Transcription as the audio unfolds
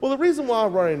Well, the reason why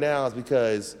I'm running now is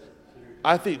because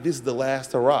I think this is the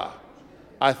last hurrah.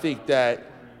 I think that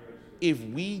if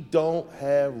we don't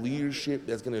have leadership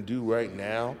that's going to do right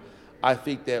now, I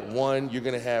think that, one, you're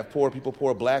going to have poor people,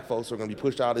 poor black folks who are going to be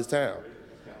pushed out of this town.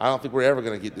 I don't think we're ever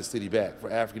going to get this city back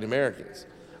for African Americans.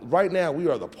 Right now, we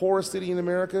are the poorest city in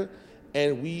America,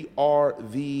 and we are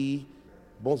the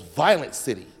most violent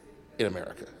city in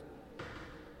America.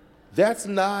 That's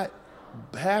not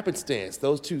happenstance.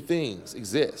 Those two things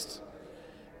exist.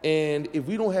 And if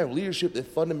we don't have leadership that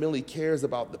fundamentally cares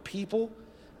about the people,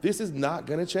 this is not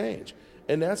going to change.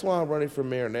 And that's why I'm running for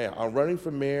mayor now. I'm running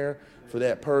for mayor for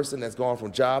that person that's gone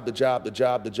from job to job to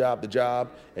job to job to job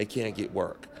and can't get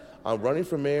work. I'm running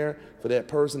for mayor for that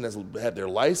person that's had their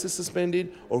license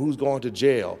suspended or who's gone to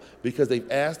jail because they've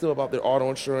asked them about their auto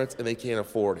insurance and they can't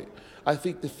afford it. I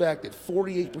think the fact that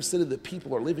 48% of the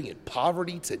people are living in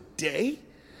poverty today,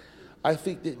 I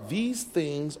think that these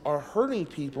things are hurting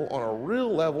people on a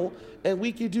real level, and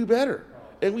we could do better,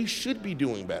 and we should be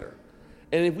doing better.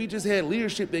 And if we just had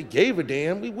leadership that gave a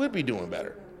damn, we would be doing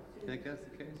better. You think that's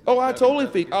the case? I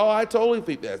totally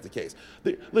think that's the case.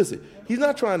 Listen, he's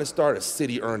not trying to start a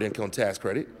city earned income tax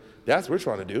credit. That's what we're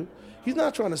trying to do. He's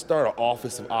not trying to start an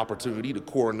office of opportunity to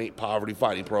coordinate poverty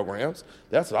fighting programs.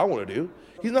 That's what I want to do.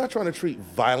 He's not trying to treat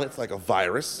violence like a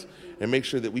virus and make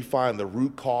sure that we find the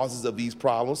root causes of these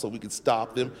problems so we can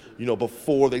stop them,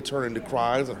 before they turn into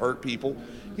crimes and hurt people.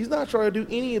 He's not trying to do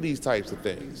any of these types of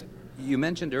things. You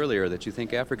mentioned earlier that you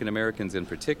think African Americans in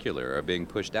particular are being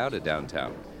pushed out of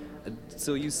downtown.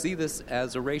 So you see this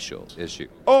as a racial issue?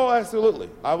 Oh, absolutely.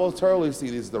 I will totally see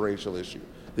this as a racial issue.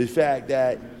 The fact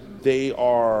that they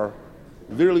are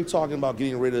literally talking about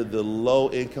getting rid of the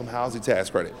low-income housing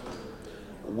tax credit,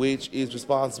 which is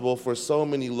responsible for so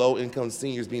many low-income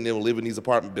seniors being able to live in these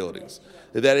apartment buildings,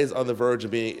 that is on the verge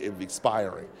of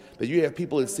expiring. That you have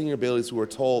people in senior buildings who are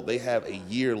told they have a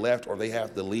year left or they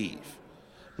have to leave.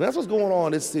 And that's what's going on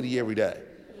in this city every day.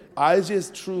 I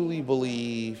just truly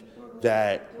believe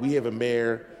that we have a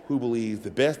mayor who believes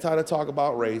the best time to talk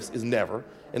about race is never,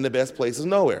 and the best place is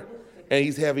nowhere. And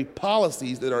he's having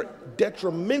policies that are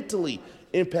detrimentally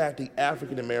impacting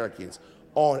African Americans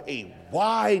on a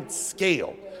wide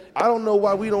scale. I don't know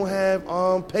why we don't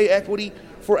have pay equity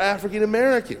for African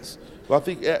Americans. Well, I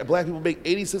think black people make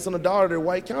 80 cents on the dollar to their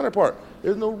white counterpart.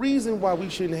 There's no reason why we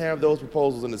shouldn't have those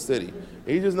proposals in the city. And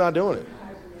he's just not doing it.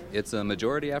 It's a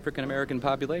majority African American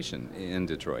population in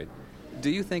Detroit. Do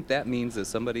you think that means that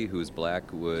somebody who's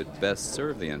black would best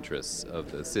serve the interests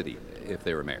of the city if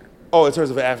they were mayor? Oh, in terms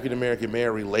of an African-American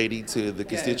mayor relating to the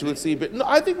constituency? But no,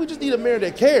 I think we just need a mayor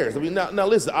that cares. I mean, now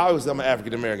listen, obviously I'm an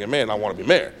African-American man and I want to be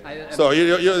mayor. So you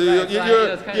know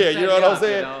what I'm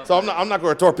saying? So I'm not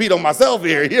going to torpedo myself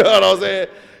here, you know what I'm saying?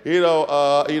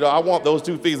 I want those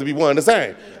two things to be one and the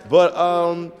same. But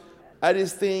I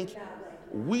just think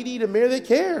we need a mayor that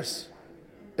cares.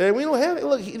 And we don't have it.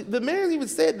 Look, the mayor even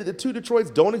said that the two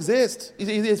Detroits don't exist.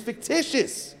 It's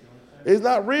fictitious. It's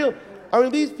not real. I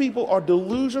mean, these people are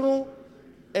delusional,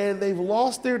 and they've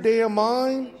lost their damn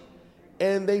mind,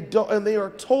 and they are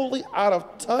totally out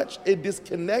of touch and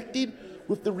disconnected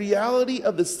with the reality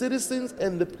of the citizens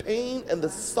and the pain and the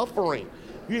suffering.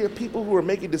 You have people who are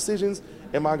making decisions.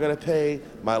 Am I going to pay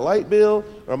my light bill,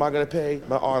 or am I going to pay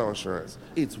my auto insurance?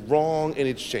 It's wrong and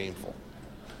it's shameful.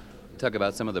 Talk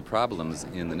about some of the problems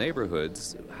in the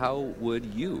neighborhoods. How would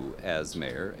you, as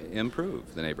mayor,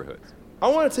 improve the neighborhoods? I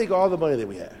want to take all the money that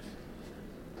we have.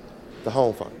 The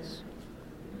home funds,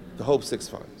 the Hope 6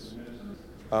 funds.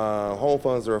 Home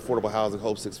funds are affordable housing.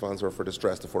 Hope 6 funds are for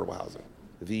distressed affordable housing.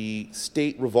 The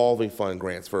state revolving fund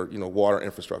grants for water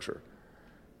infrastructure.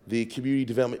 The community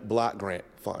development block grant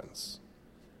funds.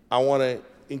 I want to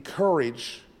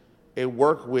encourage and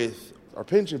work with our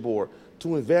pension board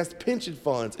to invest pension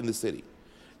funds in the city,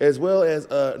 as well as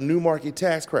new market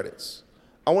tax credits.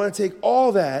 I want to take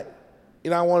all that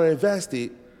and I want to invest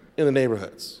it in the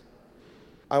neighborhoods.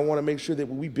 I want to make sure that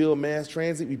when we build mass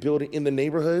transit, we build it in the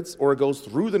neighborhoods, or it goes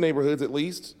through the neighborhoods at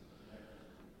least.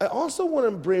 I also want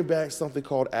to bring back something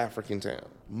called African Town,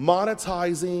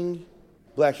 monetizing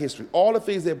black history, all the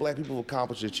things that black people have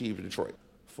accomplished and achieved in Detroit.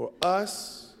 For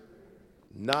us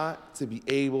not to be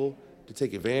able to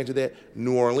take advantage of that,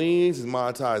 New Orleans has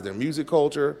monetized their music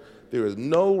culture. There is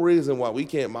no reason why we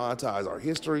can't monetize our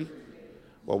history,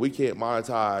 why we can't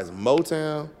monetize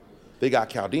Motown. They got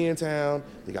Chaldean Town,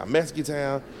 they got Mexican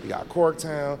Town, they got Cork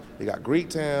Town, they got Greek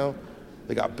Town,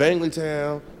 they got Bangley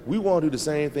Town. We want to do the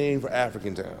same thing for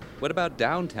African Town. What about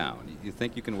downtown? You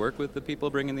think you can work with the people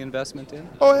bringing the investment in?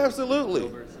 Oh,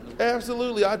 absolutely.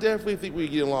 Absolutely. I definitely think we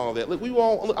get along with that. Look,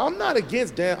 I'm not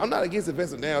against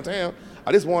investing downtown.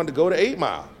 I just wanted to go to 8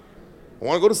 Mile. I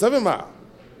want to go to 7 Mile.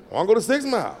 I want to go to 6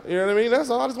 Mile. You know what I mean? That's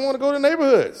all. I just want to go to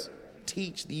neighborhoods.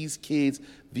 Teach these kids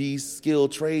these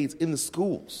skilled trades in the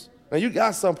schools. Now, you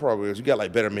got some programs. You got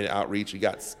like Betterment Outreach. You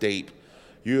got STAPE.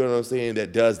 You know what I'm saying?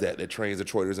 That does that trains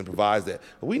Detroiters and provides that.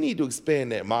 But we need to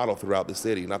expand that model throughout the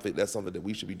city, and I think that's something that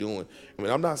we should be doing. I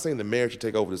mean, I'm not saying the mayor should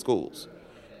take over the schools,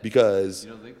 because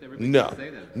You don't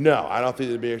think no, I don't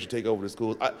think the mayor should take over the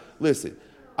schools. Listen,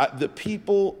 the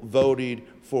people voted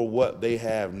for what they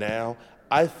have now.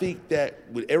 I think that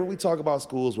whenever we talk about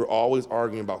schools, we're always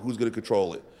arguing about who's going to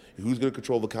control it, who's going to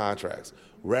control the contracts,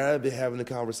 rather than having the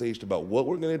conversation about what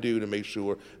we're going to do to make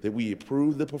sure that we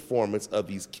improve the performance of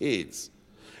these kids.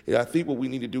 And I think what we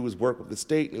need to do is work with the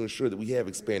state and ensure that we have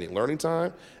expanded learning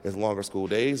time as longer school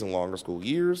days and longer school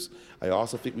years. I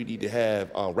also think we need to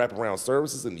have wraparound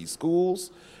services in these schools,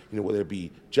 whether it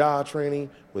be job training,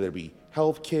 whether it be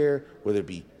health care, whether it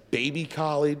be baby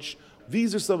college.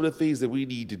 These are some of the things that we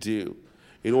need to do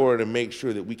in order to make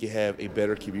sure that we can have a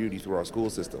better community through our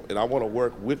school system. And I want to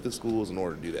work with the schools in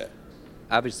order to do that.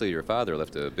 Obviously, your father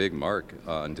left a big mark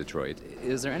on Detroit.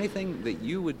 Is there anything that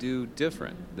you would do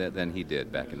different than he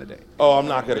did back in the day? Oh, I'm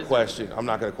not going to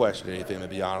question anything that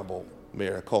the Honorable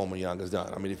Mayor Coleman Young has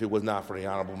done. I mean, if it was not for the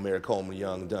Honorable Mayor Coleman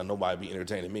Young done, nobody would be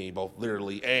entertaining me, both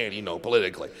literally and,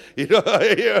 politically. You know what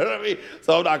I mean?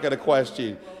 So I'm not going to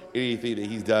question anything that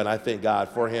he's done. I thank God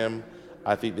for him.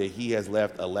 I think that he has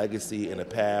left a legacy and a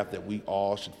path that we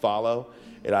all should follow.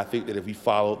 And I think that if we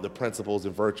followed the principles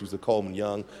and virtues of Coleman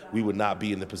Young, we would not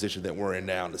be in the position that we're in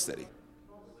now in the city.